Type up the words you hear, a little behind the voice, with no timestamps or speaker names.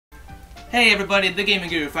Hey everybody, the Gaming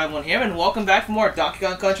Guru 51 here, and welcome back for more Donkey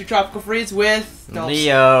Kong Country Tropical Freeze with...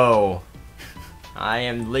 Leo! I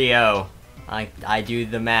am Leo. I do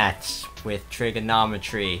the maths with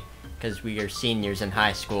trigonometry, because we are seniors in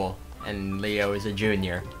high school, and Leo is a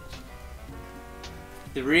junior.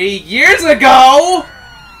 3 years ago!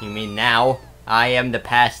 You mean now? I am the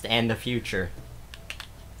past and the future.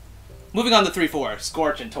 Moving on to 3-4,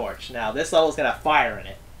 Scorch and Torch. Now, this level's got a fire in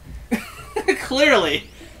it. Clearly.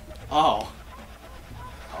 Oh.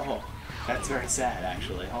 Oh. That's very sad,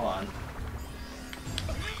 actually. Hold on.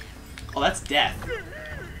 Oh, that's death.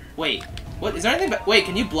 Wait. What? Is there anything... Wait,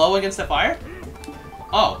 can you blow against the fire?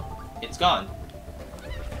 Oh. It's gone.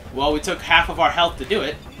 Well, we took half of our health to do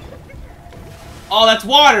it. Oh, that's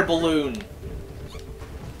water balloon!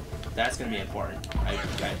 That's gonna be important. I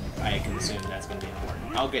can assume that's gonna be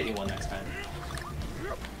important. I'll get you one next time.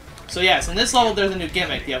 So yes, in this level there's a new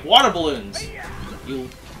gimmick. You have water balloons. You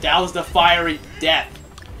douse the fiery death.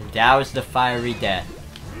 Douse the fiery death.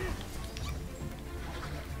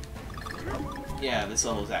 Yeah, this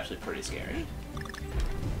level is actually pretty scary.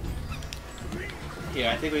 Here,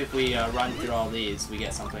 I think if we run through all these, we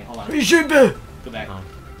get something. Hold on. Go back. Oh.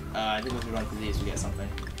 I think if we run through these, we get something.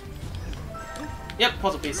 Yep,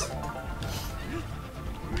 puzzle piece.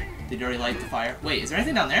 Did you already light the fire? Wait, is there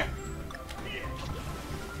anything down there?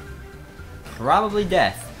 Probably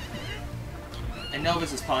death. I know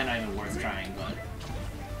this is probably not even worth trying, but...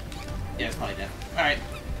 Yeah, it's probably death. Alright.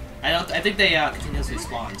 I think they continuously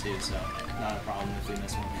spawn, too, so... Not a problem if we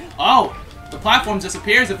miss one. Oh! The platform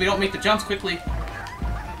disappears if we don't make the jumps quickly.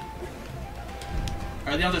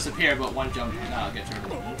 Or they don't disappear, but one jump gets rid of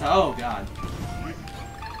them. Oh, God.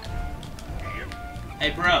 Hey,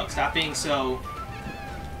 bro, stop being so...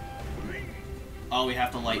 Oh, we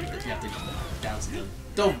have to light this. We have to douse the...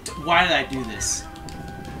 Don't... Why did I do this?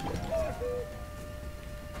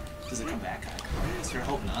 Does it come back? I sure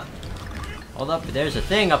hope not. Hold up, there's a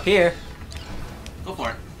thing up here. Go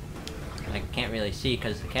for it. I can't really see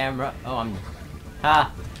because the camera... Oh, I'm...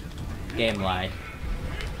 Ha! Game lied.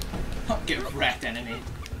 Get wrecked, enemy.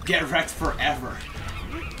 Get wrecked forever.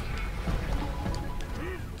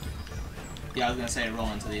 Yeah, I was gonna say roll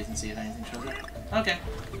into these and see if anything shows up. Okay.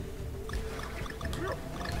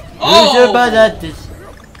 Oh!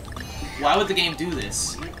 Why would the game do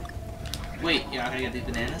this? Wait, you're not gonna get these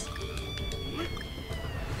bananas?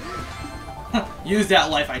 Use that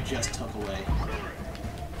life I just took away.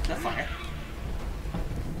 Is that fire?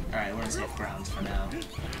 Alright, we're in safe grounds for now.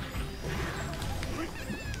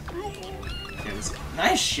 Okay,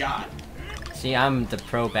 nice shot! See, I'm the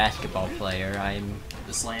pro basketball player. I'm...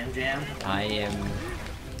 The Slam Jam? I am...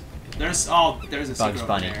 There's a Bugs secret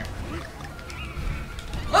Bunny. over there.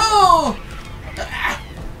 Oh! Ah!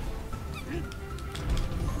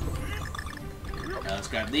 Now let's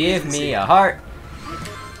grab these. Give and me see. a heart!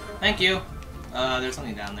 Thank you. There's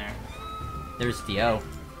something down there. There's the O.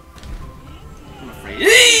 I'm afraid.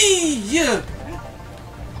 Eee! Yeah!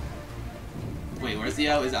 Wait, where's the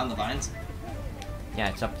O? Is it on the vines? Yeah,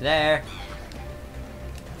 it's up there.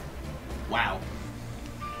 Wow.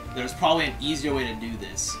 There's probably an easier way to do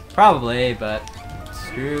this. Probably, but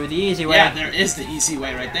screw the easy way. Yeah, there is the easy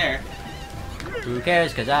way right there. Who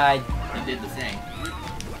cares, because I You did the thing.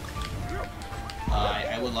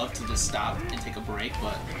 I would love to just stop and take a break,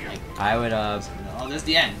 but, like... I would, No, there's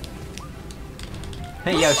the end.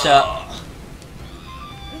 Hey, yo, sup?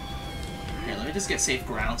 Here, let me just get safe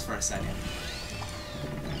grounds for a second.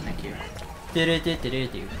 Thank you.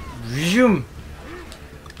 Zoom.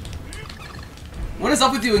 What is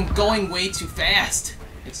up with you and going way too fast?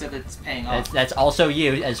 Except it's paying off. That's also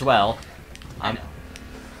you as well. I know.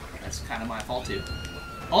 That's kind of my fault too.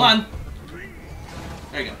 Hold on.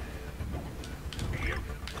 There you go.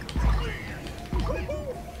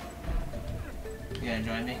 You gonna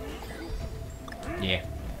join me? Yeah.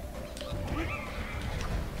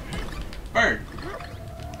 Bird.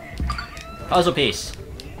 Puzzle piece.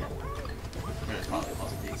 There's probably a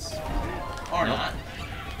puzzle piece. Or not.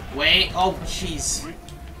 Wait. Oh, jeez.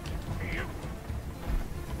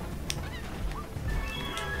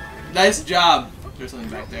 Nice job. There's something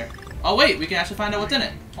back there. Oh, wait. We can actually find out what's in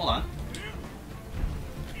it. Hold on.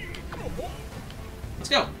 Let's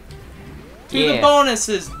go. To the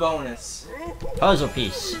bonuses bonus. Puzzle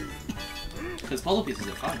piece. Because puzzle pieces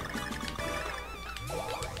are fun.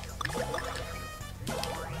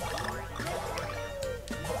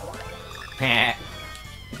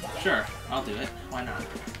 Sure, I'll do it. Why not?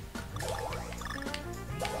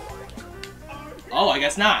 Oh, I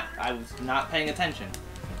guess not. I was not paying attention.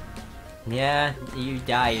 Yeah, you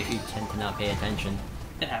die if you tend to not pay attention.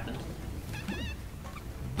 It happened.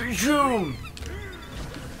 Zoom!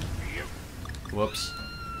 Whoops.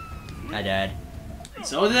 I died.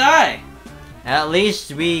 So did I! At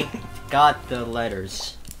least we got the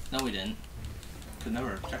letters. No, we didn't. Could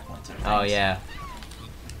never checkpoints or things. Oh, yeah.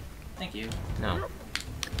 Thank you. No.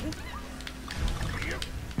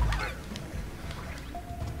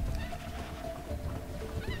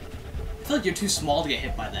 I feel like you're too small to get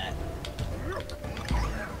hit by that.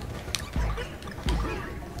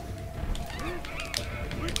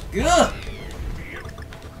 Ugh!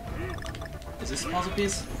 Is this a puzzle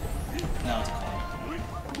piece? No, it's a coin.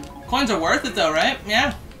 Coins are worth it though, right?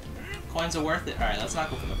 Yeah. Coins are worth it. Alright, let's not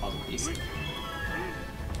go for the puzzle piece.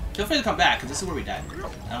 Feel free to come back, because this is where we died.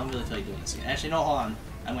 I don't really feel like doing this again. Actually, no, hold on.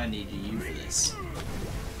 I'm gonna need you for this.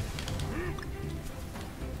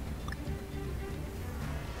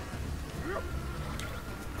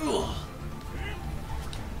 Ugh.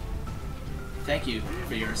 Thank you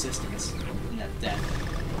for your assistance in that death.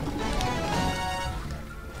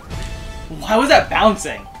 Why was that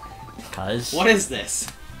bouncing? Cuz. What is this?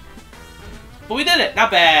 But we did it! Not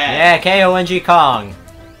bad! Yeah, KONG Kong.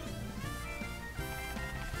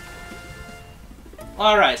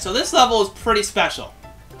 Alright, so this level is pretty special.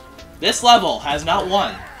 This level has not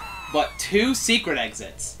one, but 2 secret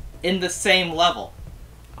exits in the same level.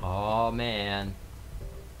 Oh, man.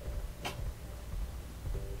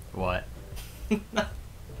 What?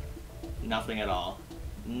 Nothing at all.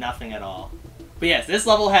 Nothing at all. But yes, this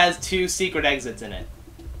level has 2 secret exits in it.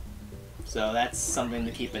 So that's something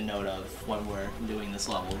to keep a note of when we're doing this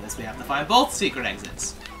level, is we have to find both secret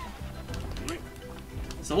exits.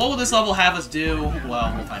 So what will this level have us do?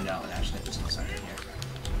 Well, we'll find out actually in just a second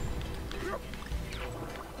here.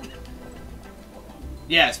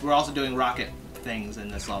 Yes, we're also doing rocket things in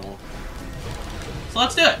this level. So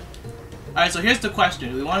let's do it! Alright, so here's the question.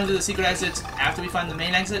 Do we want to do the secret exits after we find the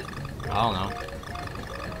main exit? I don't know.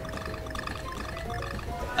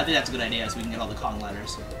 I think that's a good idea, so we can get all the Kong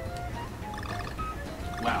letters.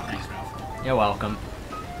 Wow, thanks, Ralph. You're welcome.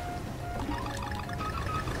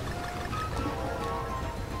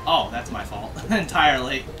 Oh, that's my fault.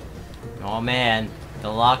 Entirely. Oh man, the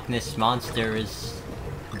Loch Ness Monster is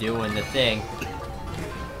doing the thing.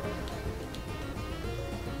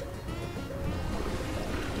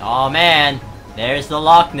 Oh man, there's the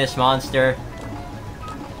Loch Ness Monster.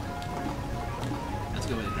 Let's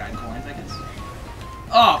go with the dragon coins, I guess.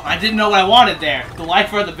 Oh, I didn't know what I wanted there. The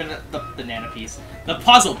life or the banana piece. The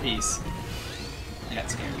puzzle piece. I got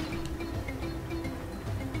scared.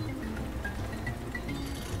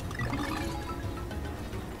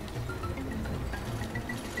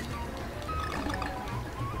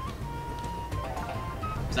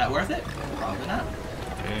 Is that worth it? Probably not.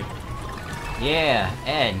 Yeah,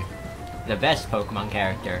 Ed. The best Pokemon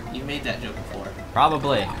character. You made that joke before.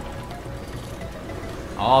 Probably.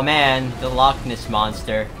 Oh man, the Loch Ness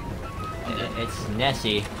Monster. It's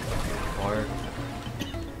Nessie. Or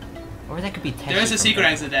that could be Tessie. There's a secret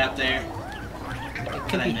exit out there. It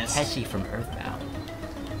could be Tessie from Earthbound.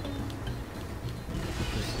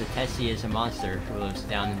 Because the Tessie is a monster who lives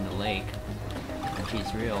down in the lake. And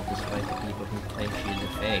she's real, despite the people who claim she's a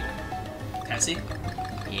fake. Tessie?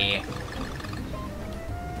 Yeah.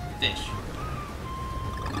 Fish.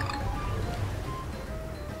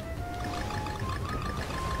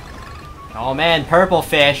 Oh man, purple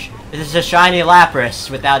fish! This is a shiny Lapras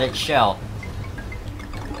without its shell.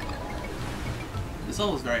 This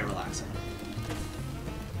level is very relaxing.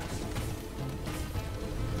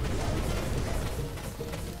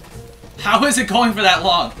 How is it going for that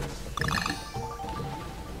long?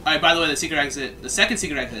 Alright, by the way, the second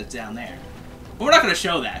secret exit is down there. But we're not going to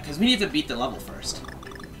show that, because we need to beat the level first.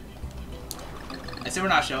 I said we're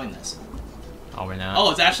not showing this. Oh, we're not? Oh,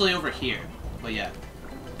 it's actually over here. But yeah,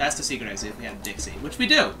 that's the secret exit if we have Dixie, which we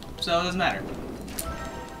do, so it doesn't matter.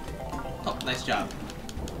 Oh, nice job.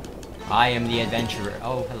 I am the adventurer.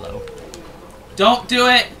 Oh, hello. Don't do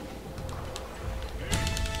it!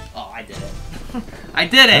 Oh, I did it. I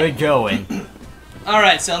did it! Good going.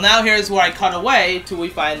 Alright, so now here's where I cut away till we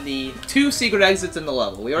find the 2 secret exits in the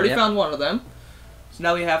level. We already found one of them. So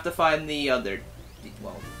now we have to find the other.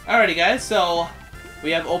 Well, alrighty guys, so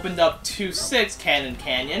we have opened up 2-6 Cannon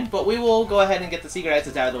Canyon, but we will go ahead and get the secret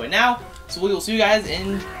exits out of the way now. So we will see you guys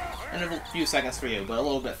in a few seconds for you, but a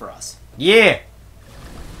little bit for us. Yeah!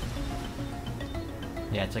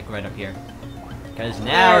 Yeah, it's like right up here. Because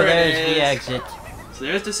now there's the exit. So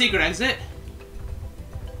there's the secret exit.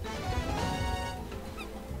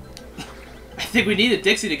 I think we needed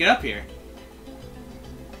Dixie to get up here.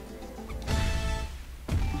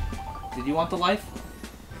 Did you want the life?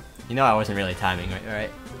 You know I wasn't really timing it, right?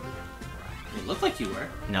 It looked like you were.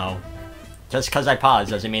 No. Just because I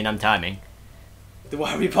paused doesn't mean I'm timing.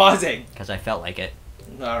 Why are we pausing? Because I felt like it.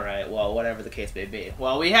 Alright, well, whatever the case may be.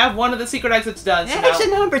 Well, we have one of the secret exits done, so Exit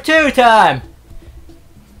now... number 2 time!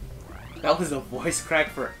 That was a voice crack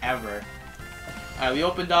forever. Alright, we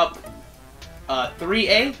opened up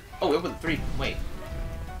 3A. Oh, we opened 3. Wait.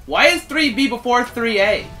 Why is 3B before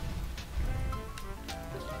 3A?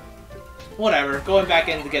 Whatever. Going back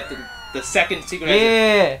in to get the second secret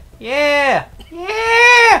exit. Yeah!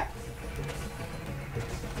 Yeah!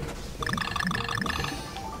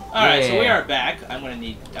 Alright, so we are back. I'm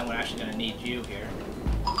actually gonna need you here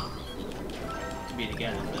to be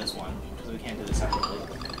together for this one, because we can't do this separately.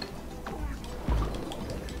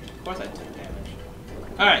 Of course I took damage.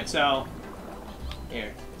 Alright, so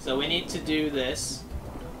here. So we need to do this.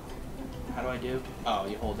 How do I do? Oh,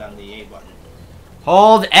 you hold down the A button.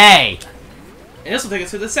 Hold A! And this will take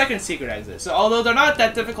us to the second secret exit. So although they're not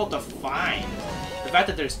that difficult to find, the fact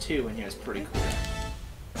that there's 2 in here is pretty cool.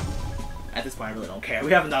 At this point, I really don't care.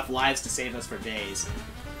 We have enough lives to save us for days.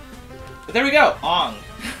 But there we go! Ong!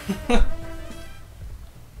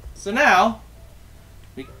 So now,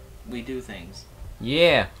 we do things.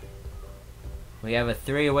 Yeah. We have a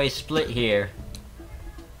 3-way split here.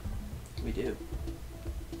 We do.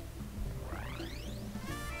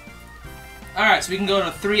 Alright, so we can go to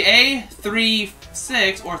 3A,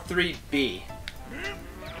 3-6, or 3B.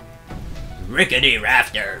 Rickety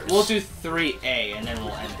rafters! We'll do 3A, and then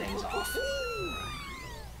we'll end things off.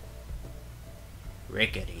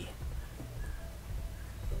 Rickety.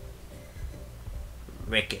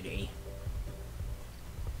 Rickety.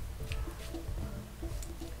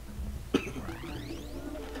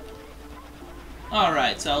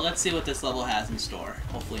 Alright, so let's see what this level has in store.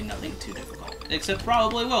 Hopefully nothing too difficult. Except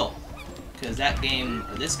probably will. Because that game,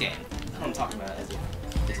 or this game, I'm talking about as if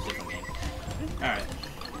it's a different game. Alright.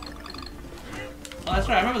 Oh, that's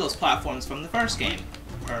right, I remember those platforms from the first game.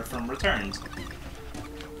 Or from Returns.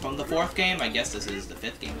 From the 4th game, I guess this is the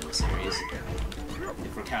 5th game of the series.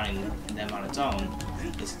 If we're counting them on its own,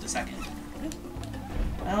 this is the 2nd.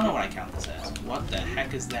 I don't know what I count this as. What the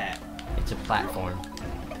heck is that? It's a platform.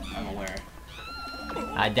 I'm aware.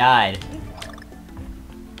 I died.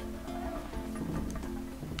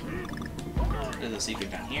 There's a secret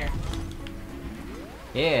down here.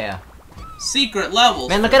 Yeah. Secret levels!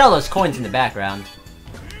 Man, look at all those coins in the background.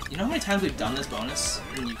 You know how many times we've done this bonus,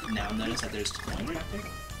 and you now notice that there's coins back there?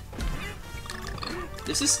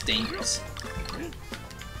 This is dangerous.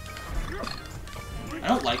 I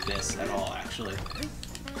don't like this at all, actually.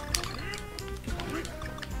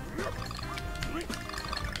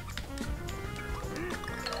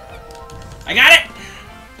 I got it!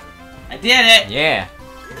 I did it! Yeah.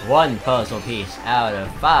 1 puzzle piece out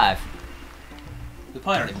of 5. We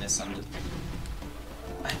probably already missed some.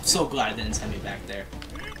 I'm so glad it didn't send me back there.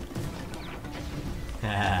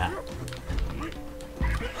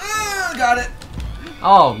 Got it!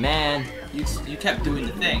 Oh, man. You kept doing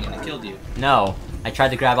the thing and it killed you. No. I tried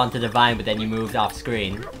to grab onto the vine, but then you moved off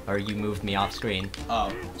screen. Or you moved me off screen.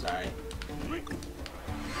 Oh, sorry.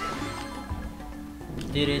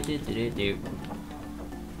 Do-do-do-do-do-do.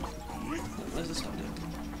 What does this one do?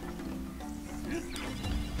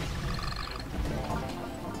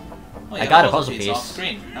 Oh, I got a puzzle piece. Off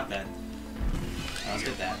screen. Not bad. Let's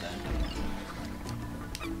get that then.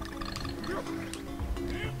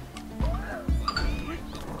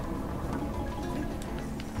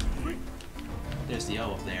 There's the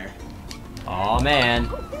O up there. Oh man.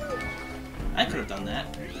 I could have done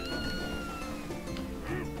that.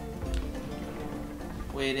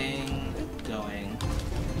 Waiting, going.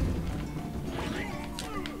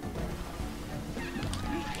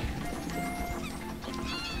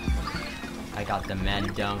 I got the mad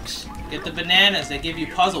dunks. Get the bananas, they give you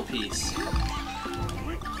puzzle piece.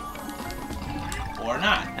 Or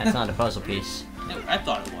not. That's not a puzzle piece. I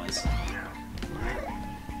thought it was.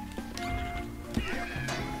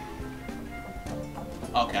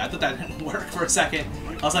 Okay, I thought that didn't work for a second.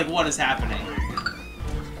 I was like, what is happening?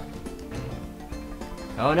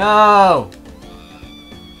 Oh no!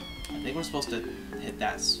 I think we're supposed to hit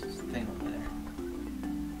that thing over there.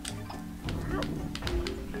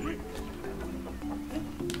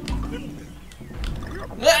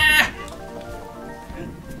 Ah!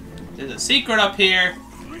 There's a secret up here.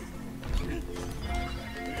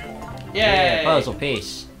 Yay! Yeah, puzzle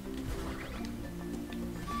piece.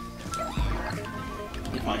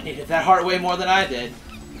 You probably needed that heart way more than I did.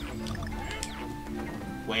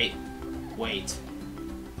 Wait. Wait.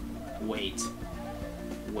 Wait.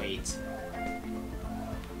 Wait.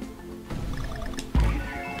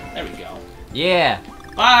 There we go. Yeah.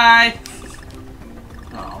 Bye!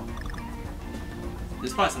 Oh.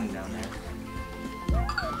 There's probably something down there.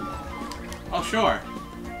 Oh, sure.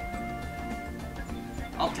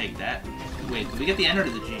 I'll take that. Wait, did we get the N or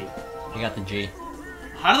the G? You got the G.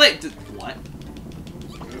 How do they... what?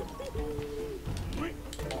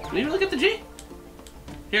 Did we really get the G?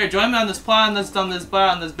 Here, join me on this plan, on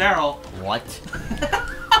this barrel. What?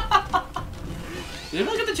 Did we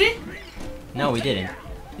really get the G? No, we didn't.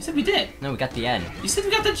 You said we did. No, we got the N. You said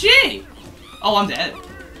we got the G! Oh, I'm dead.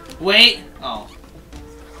 Wait. Oh.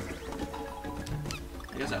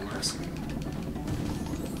 I guess that works.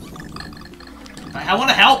 I want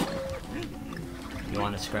to help! You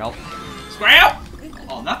want to scrap? Scrap!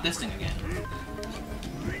 Oh, not this thing again.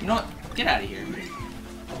 You know what? Get out of here.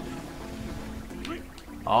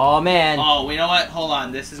 Oh, man. Oh, you know what? Hold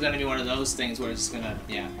on. This is going to be one of those things where it's going to...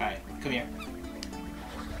 yeah, alright. Come here.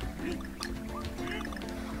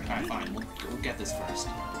 Alright, fine. We'll get this first.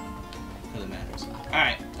 Because it matters.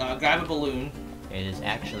 Alright, grab a balloon. It is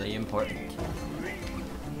actually important.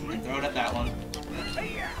 And throw it at that one.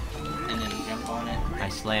 And then jump on it. I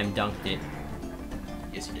slam dunked it.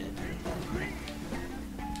 Yes, you did.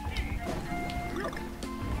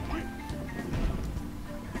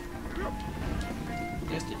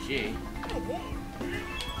 Just a G.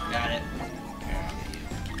 Got it.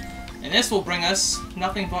 And this will bring us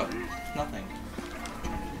nothing but nothing.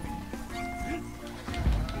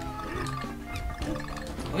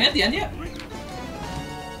 Are we at the end yet?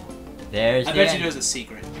 There's I the bet end. you there's a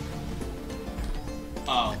secret.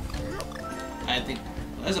 Oh. I think...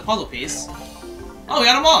 there's a puzzle piece. Oh, we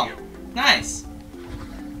got them all! Nice!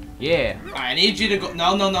 Yeah. Alright, I need you to go...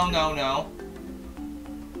 no, no, no, no, no.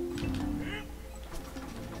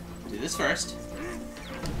 Do this first.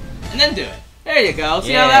 And then do it. There you go.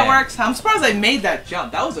 See how that works? I'm surprised I made that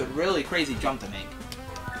jump. That was a really crazy jump to make.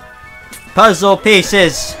 Puzzle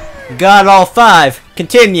pieces. Got all 5.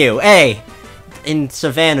 Continue. A. In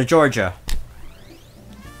Savannah, Georgia.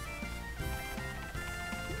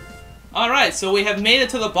 Alright, so we have made it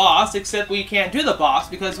to the boss, except we can't do the boss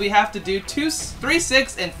because we have to do 3,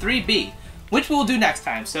 6, and 3B, which we'll do next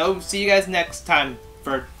time. So, see you guys next time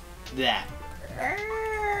for that.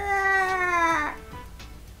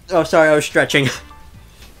 Oh, sorry, I was stretching.